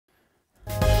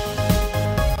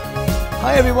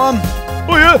Hi everyone.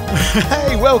 Oh yeah.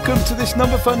 Hey, welcome to this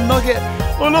number fun nugget.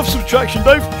 I love subtraction,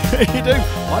 Dave. You do?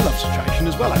 I love subtraction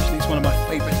as well, actually. It's one of my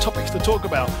favourite topics to talk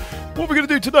about. What are we going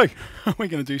to do today? We're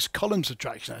going to do column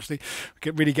subtraction, actually. We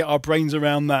can really get our brains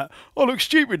around that. I look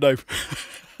stupid, Dave.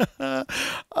 I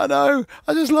know.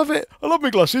 I just love it. I love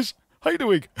my glasses. Hate the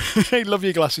wig. Love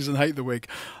your glasses and hate the wig.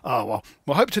 Oh,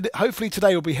 well hopefully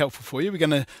today will be helpful for you. We're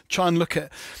going to try and look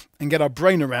at and get our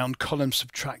brain around column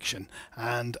subtraction.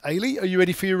 And Alie, are you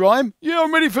ready for your rhyme? Yeah,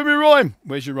 I'm ready for my rhyme.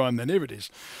 Where's your rhyme then? Here it is.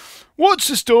 What's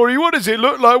the story? What does it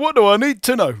look like? What do I need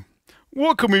to know?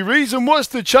 What can we reason? What's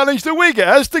the challenge? The wig, it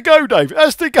has to go, Dave. It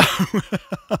has to go.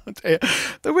 Oh dear.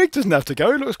 The wig doesn't have to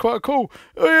go. It looks quite cool.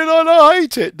 Oh, you know, I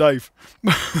hate it, Dave.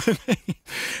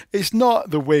 It's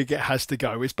not the wig, it has to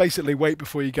go. It's basically wait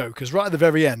before you go. Because right at the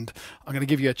very end, I'm going to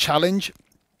give you a challenge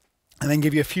and then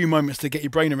give you a few moments to get your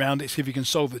brain around it, see if you can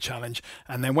solve the challenge.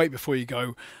 And then wait before you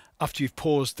go. After you've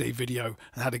paused the video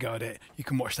and had a go at it, you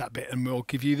can watch that bit and we'll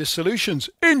give you the solutions.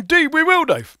 Indeed, we will,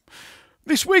 Dave.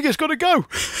 This wig has got to go.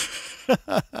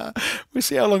 We'll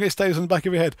see how long it stays on the back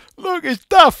of your head. Look, it's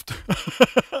daft.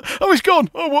 Oh, it's gone.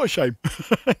 Oh, what a shame.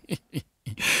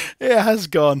 It has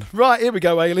gone. Right, here we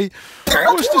go, Alie.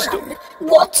 What's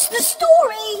the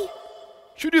story?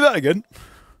 Should we do that again?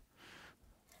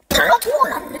 Part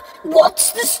 1.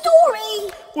 What's the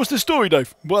story? What's the story,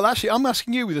 Dave? Well, actually, I'm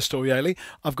asking you with the story, Alie.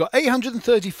 I've got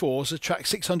 834 subtract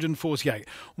 648.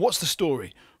 What's the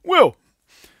story? Well,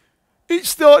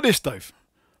 it's like this, Dave.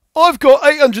 I've got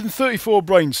 834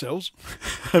 brain cells.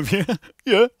 Have you?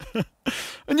 Yeah.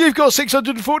 And you've got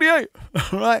 648.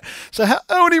 Right. So how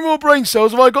many more brain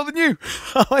cells have I got than you?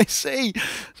 I see.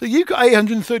 So you've got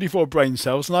 834 brain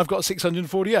cells and I've got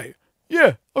 648.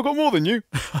 Yeah, I've got more than you.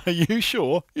 Are you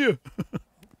sure? Yeah.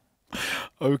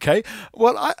 Okay.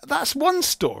 Well, that's one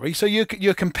story. So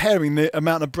you're comparing the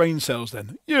amount of brain cells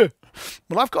then? Yeah.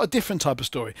 Well, I've got a different type of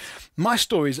story. My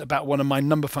story is about one of my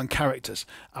number fun characters.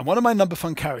 And one of my number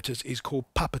fun characters is called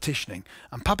Papetitioning.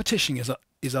 And Papetitioning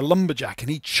is a lumberjack and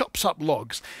he chops up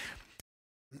logs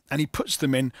and he puts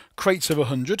them in crates of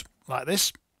 100 like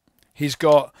this. He's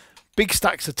got big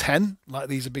stacks of 10, like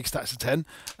these are big stacks of 10.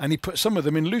 And he puts some of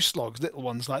them in loose logs, little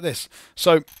ones like this.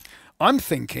 So I'm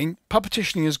thinking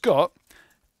Papetitioning has got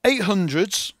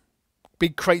 800s,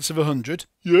 big crates of 100.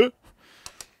 Yeah.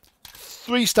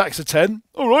 3 stacks of 10.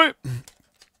 All right.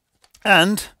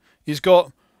 And he's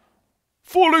got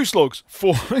 4 loose logs.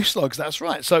 4 loose logs. That's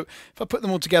right. So if I put them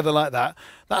all together like that,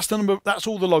 that's the number. That's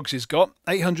all the logs he's got.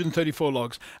 834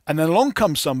 logs. And then along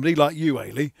comes somebody like you,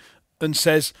 Alie, and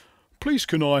says, "Please,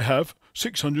 can I have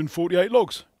 648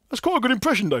 logs?" That's quite a good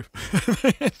impression, Dave.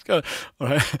 All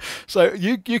right. So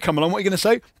you come along. What are you going to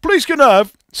say? "Please, can I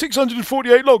have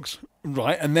 648 logs?"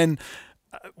 Right. And then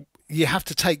you have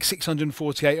to take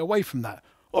 648 away from that.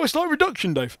 Oh, it's like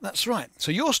reduction, Dave. That's right.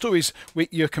 So your stories,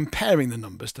 you're comparing the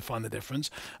numbers to find the difference.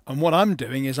 And what I'm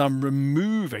doing is I'm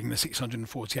removing the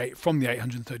 648 from the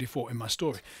 834 in my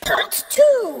story. Part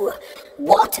 2.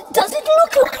 What does it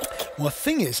look like? Well, the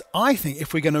thing is, I think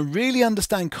if we're going to really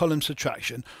understand column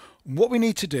subtraction, what we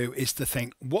need to do is to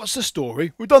think, what's the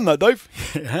story? We've done that, Dave.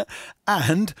 Yeah.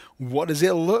 And what does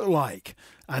it look like?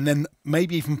 And then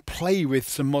maybe even play with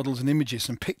some models and images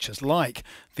and pictures like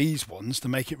these ones to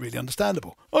make it really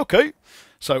understandable. Okay,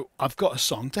 so I've got a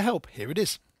song to help. Here it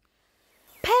is.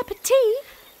 Peppa T,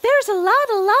 there's a lot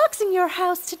of logs in your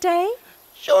house today.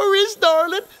 Sure is,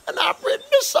 darling, and I've written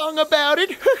a song about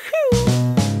it.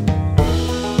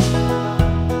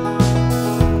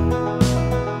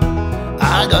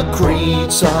 I got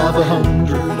crates of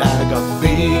 100, I got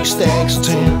big stacks of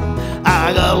 10.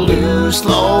 I got loose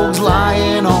logs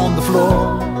lying on the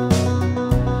floor.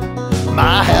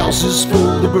 My house is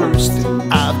full to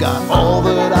bursting. I've got all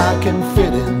that I can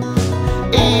fit in.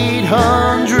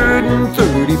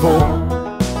 834.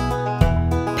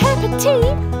 Peppa T,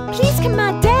 please can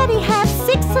my daddy have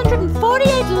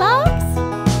 648 logs?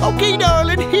 Okay,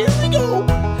 darling, here we go.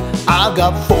 I've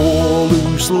got 4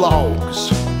 loose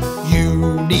logs.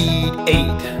 You need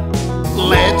 8.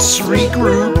 Let's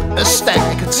regroup a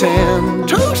stack of 10.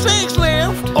 2 stacks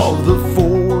left of the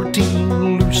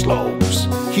 14 loose logs.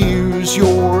 Here's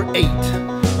your 8.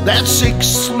 That's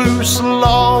 6 loose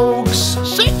logs.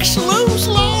 6 loose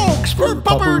logs for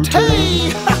Pupper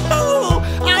Tay.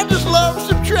 I just love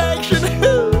subtraction.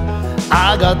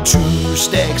 I got 2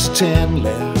 stacks of 10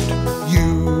 left.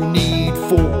 You need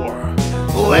 4.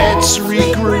 Let's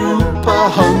regroup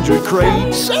 100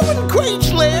 crates. 7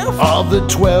 crates left of the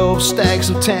 12 stacks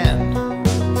of 10.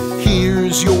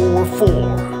 Here's your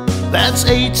 4. That's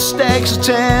 8 stacks of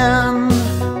 10.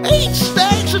 8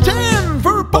 stacks of 10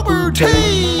 for Pupper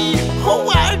Tay. Oh,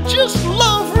 I just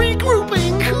love regrouping.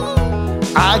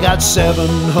 got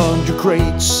 700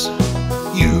 crates.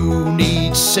 You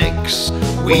need 6.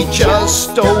 We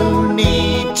just don't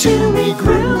need to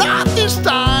regroup. Not this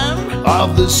time.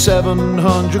 Of the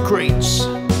 700 crates,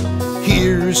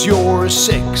 here's your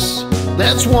 6.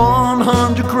 That's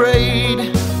 100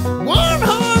 crate.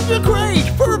 100 crate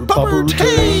for Pupper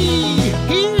Tea.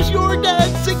 Here's your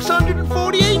dad's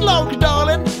 648 logs,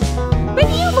 darling. But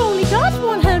you've only got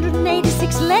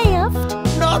 186 left.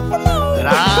 Not for long. And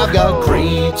I've got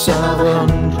crates of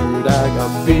 100. I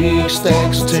got big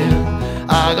stacks of 10.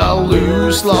 I got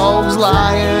loose logs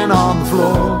lying on the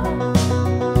floor.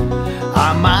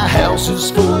 My house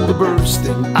is full to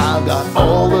bursting. I've got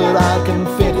all that I can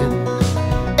fit in.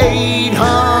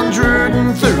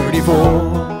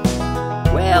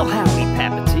 834. Well, howdy,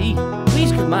 Papa T.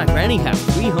 Please could my granny have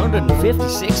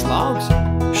 356 logs?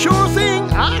 Sure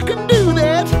thing, I can do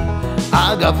that.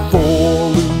 I got 4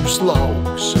 loose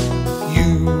logs.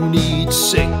 You need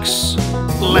 6.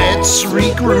 Let's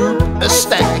regroup. A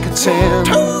stack of 10.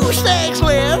 2 stacks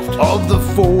left. Of the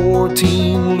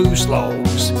 14 loose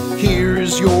logs,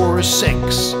 here's your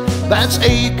 6. That's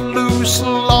 8 loose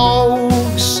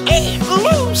logs. 8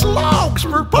 loose logs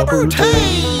for Pupper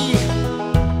Tea.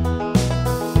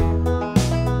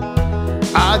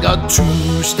 I got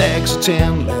 2 stacks of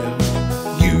 10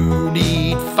 left. You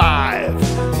need 5.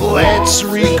 Let's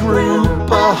regroup.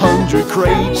 100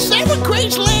 crates. 7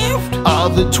 crates left.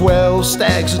 Of the 12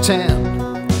 stacks of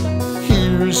 10,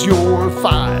 here's your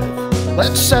 5.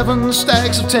 That's 7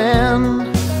 stacks of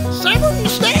 10. 7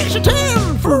 stacks of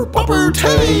 10 for Pupper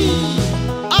Tea.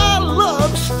 I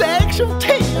love stacks of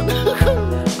 10.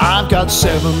 I've got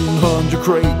 700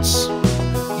 crates.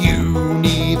 You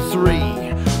need 3.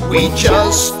 We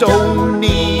just don't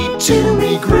need to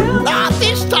regroup. Not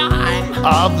this time.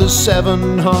 Of the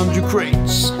 700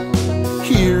 crates,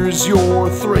 here's your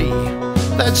 3.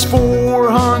 That's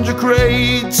 400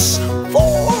 crates.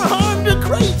 400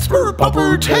 crates for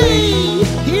Pupper Tea.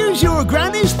 Here's your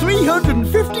granny's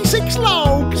 356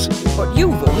 logs. But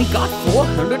you've only got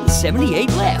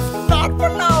 478 left. Not for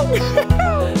long.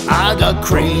 I got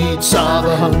crates of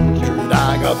 100.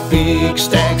 I got big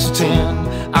stacks of 10.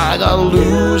 I got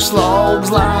loose logs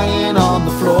lying on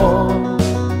the floor.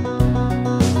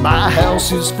 My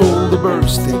house is full to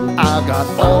bursting. I've got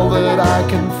all that I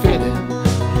can fit in.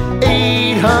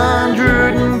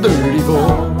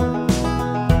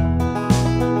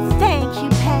 834. Thank you,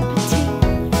 Papa T.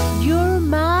 You're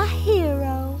my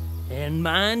hero. And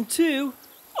mine too.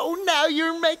 Oh, now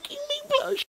you're making me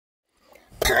blush.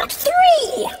 Part 3.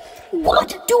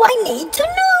 What do I need to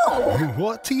know?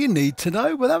 What do you need to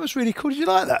know? Well, that was really cool. Did you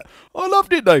like that? I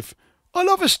loved it, Dave. I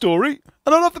love a story,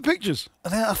 and I love the pictures.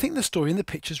 And I think the story and the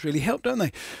pictures really help, don't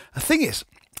they? The thing is,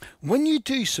 when you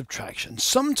do subtraction,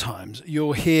 sometimes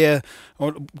you'll hear,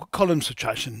 or column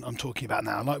subtraction I'm talking about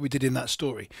now, like we did in that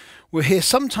story, we'll hear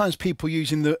sometimes people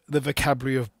using the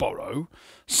vocabulary of borrow,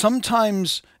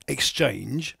 sometimes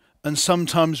exchange, and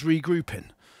sometimes regrouping.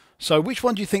 So which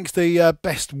one do you think's the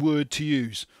best word to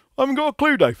use? I haven't got a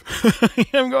clue, Dave. You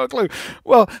haven't got a clue.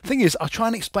 Well, the thing is, I'll try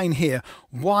and explain here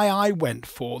why I went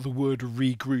for the word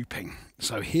regrouping.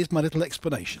 So here's my little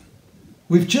explanation.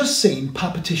 We've just seen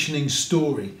Partitioning's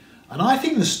story, and I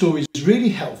think the story is really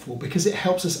helpful because it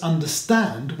helps us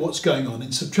understand what's going on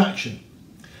in subtraction.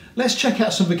 Let's check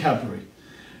out some vocabulary.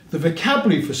 The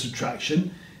vocabulary for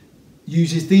subtraction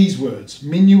uses these words: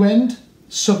 minuend,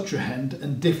 subtrahend,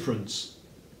 and difference.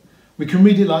 We can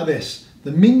read it like this: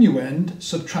 the minuend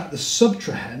subtract the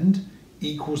subtrahend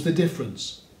equals the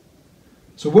difference.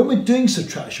 So when we're doing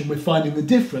subtraction, we're finding the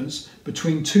difference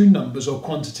between two numbers or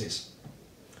quantities.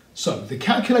 So the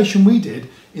calculation we did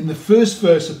in the first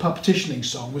verse of Partitioning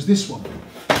song was this one: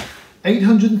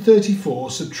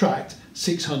 834 subtract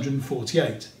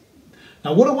 648.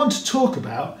 Now what I want to talk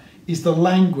about is the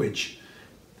language.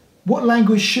 What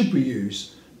language should we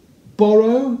use?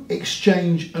 Borrow,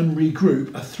 exchange and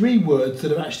regroup are three words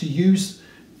that are actually used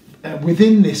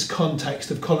within this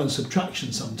context of column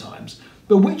subtraction sometimes.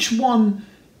 But which one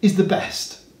is the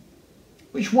best?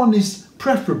 Which one is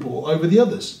preferable over the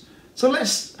others? So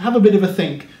let's have a bit of a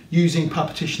think using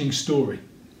Partitioning story.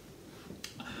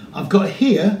 I've got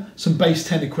here some base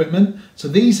 10 equipment. So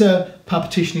these are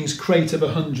Partitioning's crate of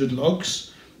 100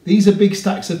 logs. These are big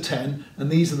stacks of 10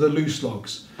 and these are the loose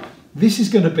logs. This is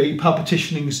going to be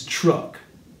Partitioning's truck.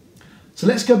 So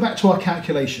let's go back to our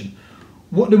calculation.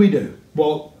 What do?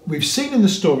 Well, we've seen in the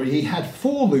story he had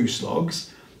 4 loose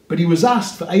logs, but he was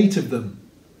asked for 8 of them.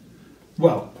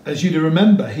 Well, as you'd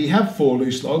remember, he had 4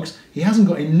 loose logs. He hasn't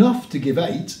got enough to give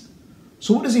 8.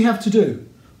 So what does he have to do?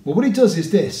 Well, what he does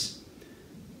is this.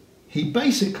 He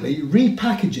basically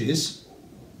repackages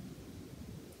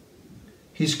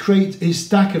his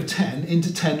stack of 10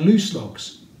 into 10 loose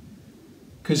logs,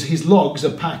 because his logs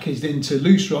are packaged into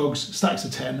loose logs, stacks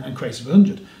of 10 and crates of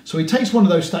 100. So he takes one of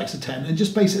those stacks of 10 and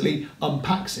just basically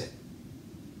unpacks it.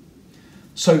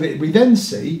 So that we then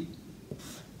see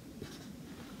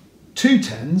 2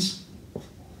 10s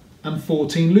and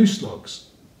 14 loose logs.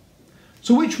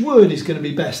 So which word is going to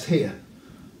be best here?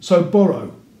 So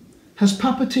borrow. Has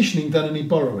partitioning done any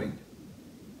borrowing?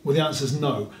 Well, the answer is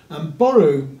no. And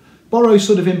borrow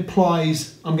sort of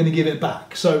implies I'm going to give it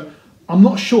back. So I'm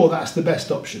not sure that's the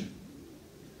best option.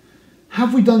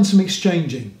 Have we done some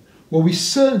exchanging? Well, we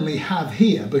certainly have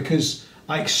here, because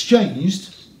I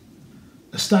exchanged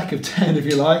a stack of 10, if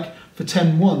you like, for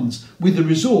 10 ones. With the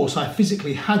resource, I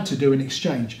physically had to do an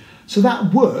exchange. So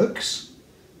that works.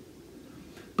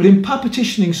 But in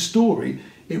partitioning's story,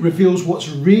 it reveals what's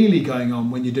really going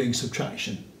on when you're doing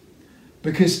subtraction.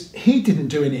 Because he didn't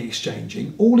do any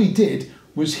exchanging. All he did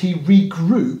was he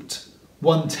regrouped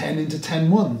 1 10 into 10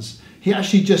 ones. He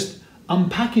actually just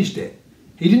unpackaged it.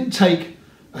 He didn't take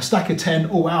a stack of 10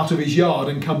 all out of his yard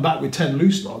and come back with 10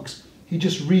 loose logs. He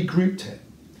just regrouped it.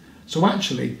 So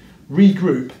actually,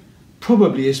 regroup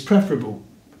probably is preferable.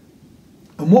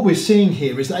 And what we're seeing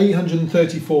here is that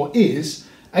 834 is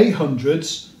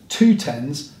 800s, 2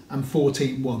 10s and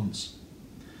 14 ones.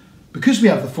 Because we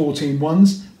have the 14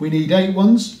 ones, we need 8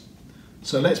 ones.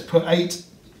 So let's put 8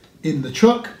 in the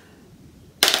truck,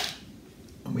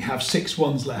 and we have 6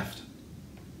 ones left.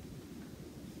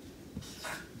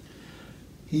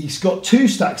 He's got 2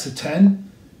 stacks of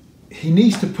 10. He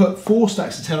needs to put 4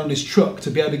 stacks of 10 on his truck to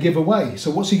be able to give away.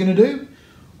 So what's he going to do?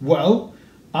 Well,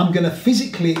 I'm going to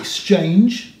physically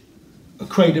exchange a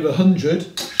crate of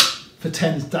 100 for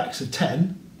 10 stacks of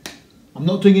 10. I'm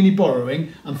not doing any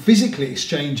borrowing. I'm physically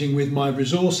exchanging with my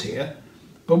resource here.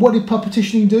 But what did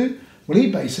partitioning do? Well,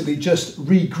 he basically just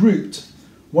regrouped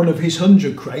one of his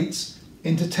 100 crates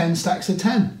into 10 stacks of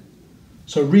 10.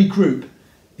 So regroup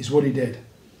is what he did.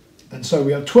 And so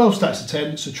we have 12 stacks of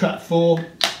 10, subtract 4.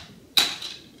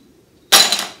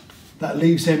 That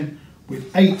leaves him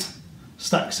with 8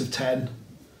 stacks of 10,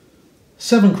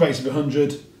 7 crates of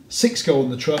 100, 6 go on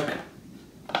the truck,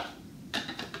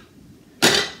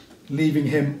 leaving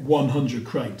him 100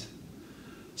 crate.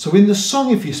 So in the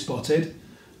song, if you spotted,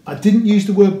 I didn't use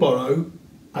the word borrow,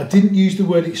 I didn't use the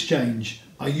word exchange,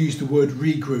 I used the word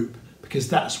regroup, because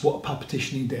that's what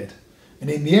partitioning did. And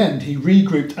in the end, he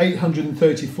regrouped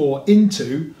 834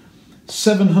 into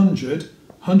 700,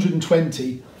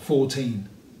 120, 14.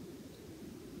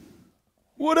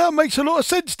 Well, that makes a lot of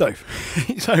sense, Dave.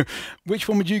 So, which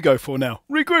one would you go for now?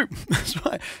 Regroup. That's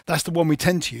right. That's the one we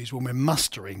tend to use when we're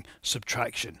mustering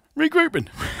subtraction. Regrouping.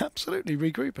 Absolutely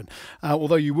regrouping.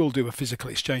 Although you will do a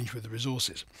physical exchange with the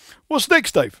resources. What's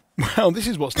next, Dave? Well, this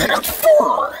is what's next. Part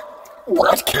 4.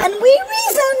 What can we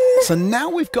reason? So now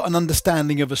we've got an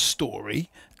understanding of a story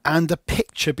and a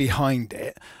picture behind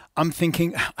it. I'm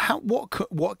thinking,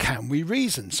 what can we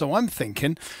reason? So I'm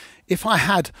thinking, if I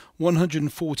had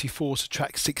 144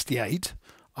 subtract 68,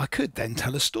 I could then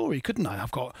tell a story, couldn't I?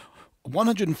 I've got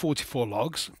 144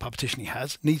 logs, partitioning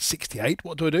has, needs 68.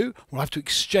 What do? Well, I have to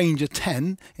exchange a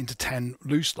 10 into 10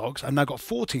 loose logs. I've now got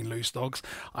 14 loose logs.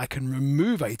 I can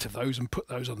remove 8 of those and put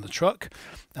those on the truck,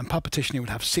 and partitioning would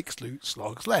have 6 loose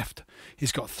logs left.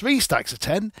 He's got 3 stacks of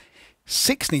 10.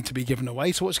 6 need to be given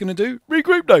away, so what's he going to do?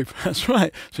 Regroup, Dave. That's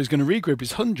right. So he's going to regroup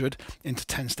his 100 into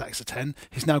 10 stacks of 10.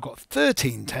 He's now got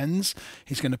 13 10s.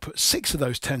 He's going to put 6 of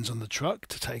those 10s on the truck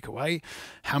to take away.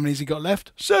 How many has he got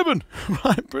left? 7.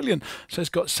 Right, brilliant. So he's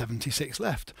got 76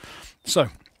 left. So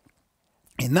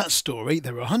in that story,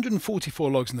 there were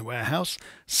 144 logs in the warehouse,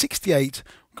 68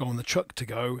 go on the truck to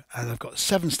go, and I've got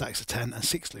 7 stacks of 10 and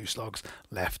 6 loose logs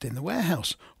left in the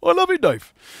warehouse. I love it,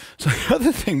 Dave. So the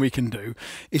other thing we can do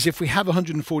is, if we have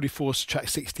 144 subtract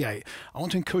 68, I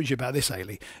want to encourage you about this,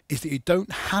 Alie, is that you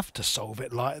don't have to solve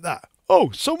it like that. Oh,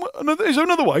 is there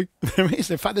another way? There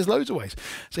is. In fact, there's loads of ways.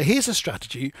 So here's a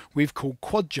strategy we've called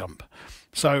quad jump.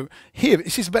 So here,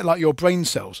 this is a bit like your brain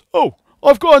cells. Oh,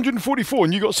 I've got 144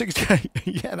 and you got 68.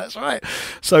 Yeah, that's right.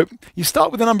 So you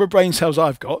start with the number of brain cells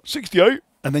I've got, 68,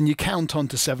 and then you count on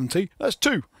to 70. That's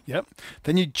 2. Yep.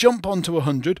 Then you jump on to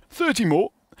 100, 30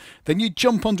 more. Then you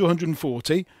jump on to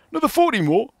 140, another 40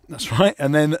 more. That's right.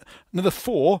 And then another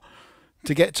 4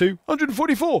 to get to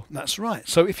 144. That's right.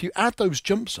 So if you add those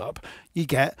jumps up, you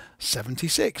get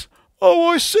 76. Oh,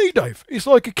 I see, Dave. It's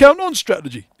like a count-on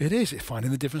strategy. It is. It's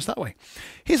finding the difference that way.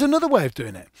 Here's another way of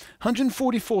doing it.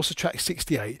 144 subtract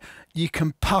 68. You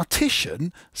can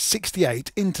partition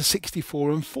 68 into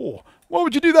 64 and 4. Why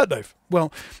would you do that, Dave?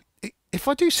 Well, if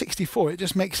I do 64, it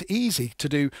just makes it easy to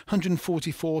do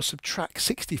 144 subtract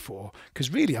 64,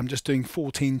 because really I'm just doing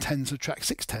 14 tens subtract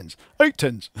 6 tens. 8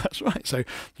 tens, that's right. So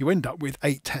you end up with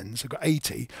 8 tens, I've got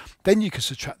 80. Then you can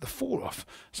subtract the 4 off.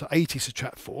 So 80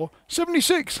 subtract 4,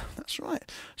 76, that's right.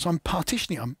 So I'm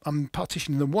partitioning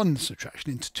the one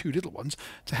subtraction into two little ones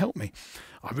to help me.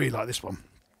 I really like this one.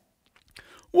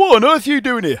 What on earth are you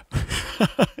doing here?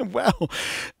 Well,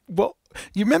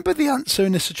 you remember the answer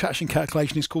in the subtraction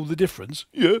calculation is called the difference?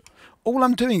 Yeah. All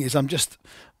I'm doing is I'm just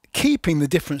keeping the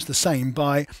difference the same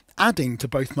by adding to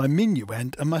both my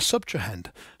minuend and my subtrahend.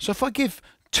 So if I give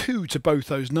 2 to both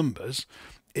those numbers,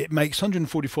 it makes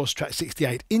 144 subtract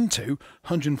 68 into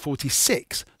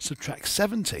 146 subtract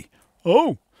 70.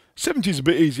 Oh, 70 is a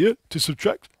bit easier to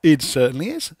subtract. It certainly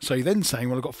is. So you're then saying,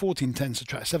 well, I've got 14 tens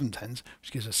subtract 7 tens,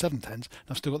 which gives us 7 tens,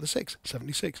 and I've still got the 6,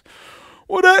 76.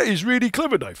 Well, that is really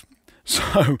clever, Dave.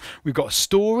 So we've got a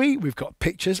story, we've got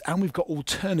pictures, and we've got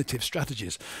alternative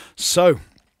strategies. So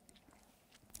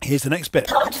here's the next bit.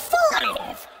 Part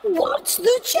 5. What's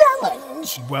the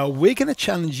challenge? Well, we're going to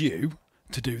challenge you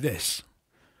to do this.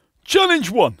 Challenge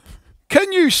 1.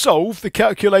 Can you solve the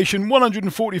calculation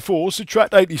 144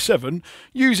 subtract 87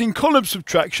 using column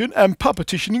subtraction and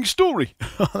partitioning story?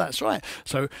 That's right.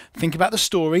 So think about the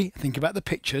story, think about the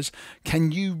pictures.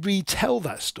 Can you retell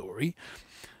that story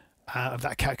of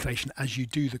that calculation as you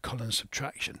do the column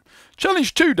subtraction?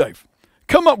 Challenge 2, Dave.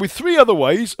 Come up with 3 other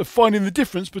ways of finding the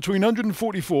difference between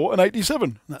 144 and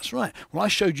 87. That's right. Well, I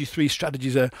showed you 3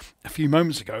 strategies a few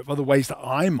moments ago of other ways that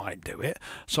I might do it.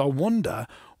 So I wonder,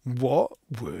 what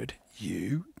would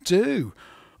you do?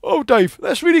 Oh, Dave,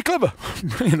 that's really clever.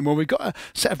 Brilliant. Well, we've got a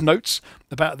set of notes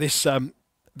about this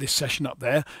this session up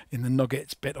there in the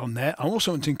Nuggets bit on there. I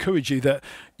also want to encourage you that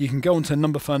you can go onto the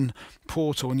Number Fun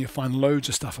portal and you'll find loads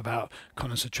of stuff about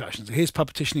column subtraction. So here's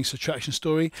partitioning subtraction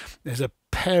story. There's a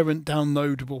parent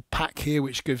downloadable pack here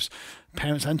which gives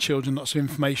parents and children lots of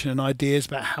information and ideas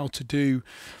about how to do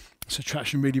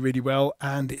subtraction really, really well.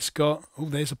 And it's got, oh,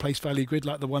 there's a place value grid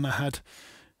like the one I had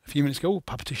a few minutes ago.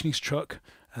 Partitioning's truck.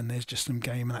 And there's just some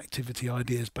game and activity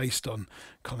ideas based on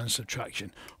column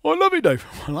subtraction. Oh, I love it, Dave.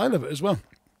 Well, I love it as well.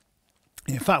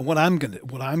 In fact, what I'm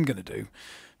gonna do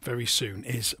very soon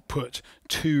is put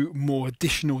 2 more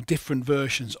additional different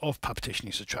versions of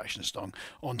partitioning subtraction song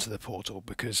onto the portal,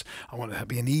 because I want it to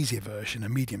be an easier version, a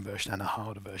medium version, and a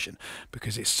harder version,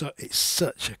 because it's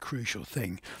such a crucial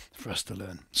thing for us to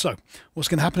learn. So what's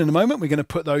going to happen in a moment, we're going to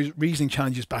put those reasoning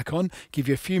challenges back on, give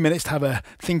you a few minutes to have a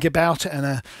think about it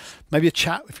and maybe a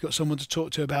chat if you've got someone to talk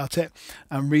to about it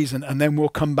and reason, and then we'll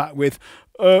come back with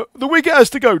the Nugget has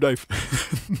to go, Dave.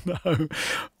 No,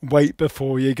 wait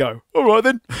before you go. All right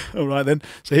then.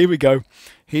 So here we go.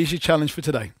 Here's your challenge for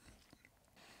today.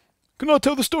 Can I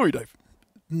tell the story, Dave?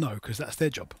 No, because that's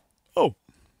their job. Oh.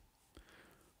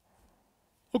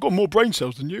 I've got more brain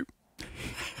cells than you.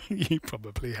 You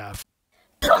probably have.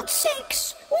 Part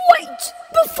 6. Wait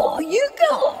before you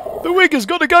go. The wig has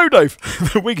got to go, Dave.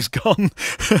 The wig's gone.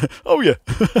 Oh, yeah.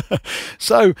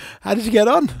 So, how did you get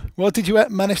on? Well, did you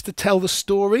manage to tell the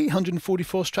story?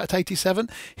 144 subtract 87.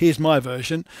 Here's my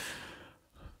version.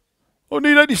 I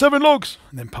need 87 logs.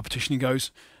 And then partitioning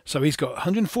goes. So he's got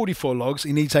 144 logs.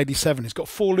 He needs 87. He's got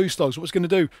 4 loose logs. What's he going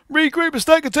to do? Regroup a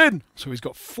stack of 10. So he's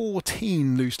got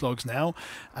 14 loose logs now.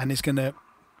 And he's going to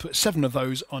put 7 of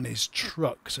those on his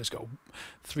truck. So he's got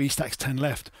 3 stacks 10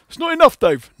 left. It's not enough,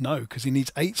 Dave. No, because he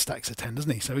needs 8 stacks of 10,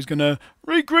 doesn't he? So he's going to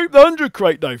regroup the 100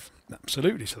 crate, Dave.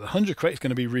 Absolutely. So the 100 crate is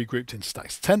going to be regrouped into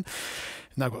stacks of 10.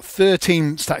 Now I've got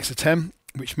 13 stacks of 10,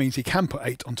 which means he can put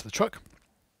 8 onto the truck.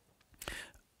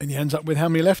 And he ends up with how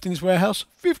many left in his warehouse?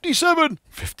 57.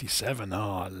 57.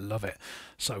 Oh, I love it.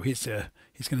 So he's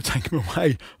going to take him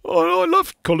away. Oh, I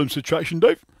love column subtraction,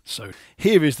 Dave. So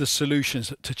here is the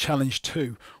solutions to challenge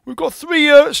 2. We've got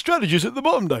 3 strategies at the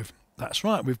bottom, Dave. That's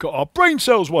right. We've got our brain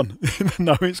cells one.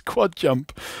 No, it's quad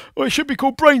jump. Well, it should be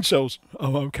called brain cells.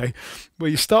 Oh, okay.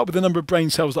 Well, you start with the number of brain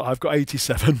cells that I've got,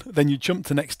 87. Then you jump to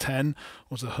the next 10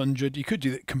 or to 100. You could do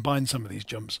that, combine some of these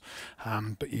jumps.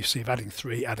 But you see, if adding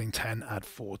 3, adding 10, add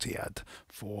 40, add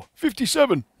 4,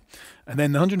 57. And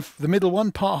then the middle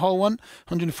one, part whole one,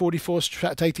 144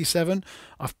 subtract 87.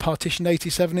 I've partitioned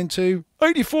 87 into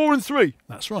 84 and 3.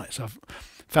 That's right. So I've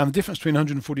found the difference between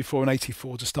 144 and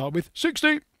 84 to start with,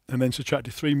 60. And then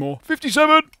subtracted 3 more,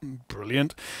 57.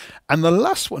 Brilliant. And the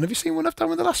last one, have you seen what I've done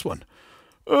with the last one?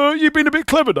 You've been a bit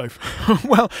clever, Dave.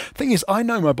 Well, thing is, I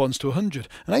know my bonds to 100,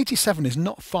 and 87 is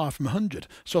not far from 100.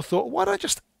 So I thought, why don't I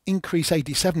just increase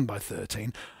 87 by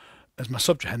 13 as my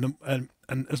subtrahend and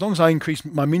And as long as I increase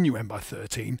my minuend by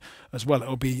 13 as well,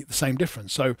 it'll be the same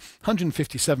difference. So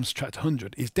 157 subtract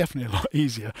 100 is definitely a lot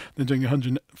easier than doing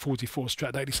 144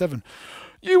 subtract 87.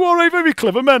 You are a very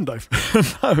clever man, Dave.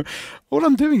 No, all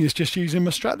I'm doing is just using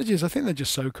my strategies. I think they're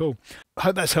just so cool. I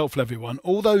hope that's helpful, everyone.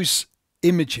 All those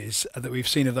images that we've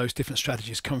seen of those different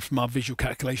strategies come from our visual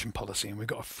calculation policy, and we've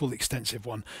got a full extensive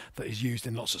one that is used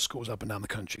in lots of schools up and down the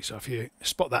country. So if you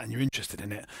spot that and you're interested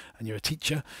in it and you're a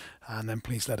teacher, and then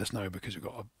please let us know, because we've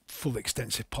got a full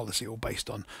extensive policy all based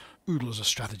on oodles of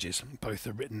strategies, both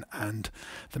the written and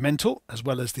the mental, as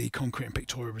well as the concrete and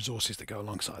pictorial resources that go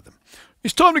alongside them.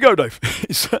 It's time to go, Dave.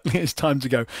 It certainly is time to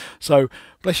go. So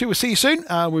bless you. We'll see you soon.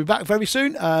 We'll be back very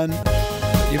soon, and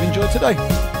you've enjoyed today.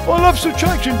 I love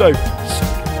subtraction, Dave.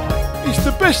 It's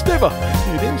the best ever.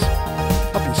 It is.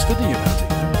 I've been studying about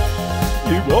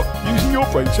it. You what? Using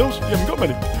your brain cells? You haven't got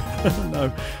many.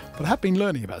 No, but I have been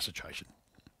learning about subtraction.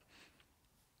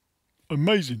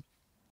 Amazing.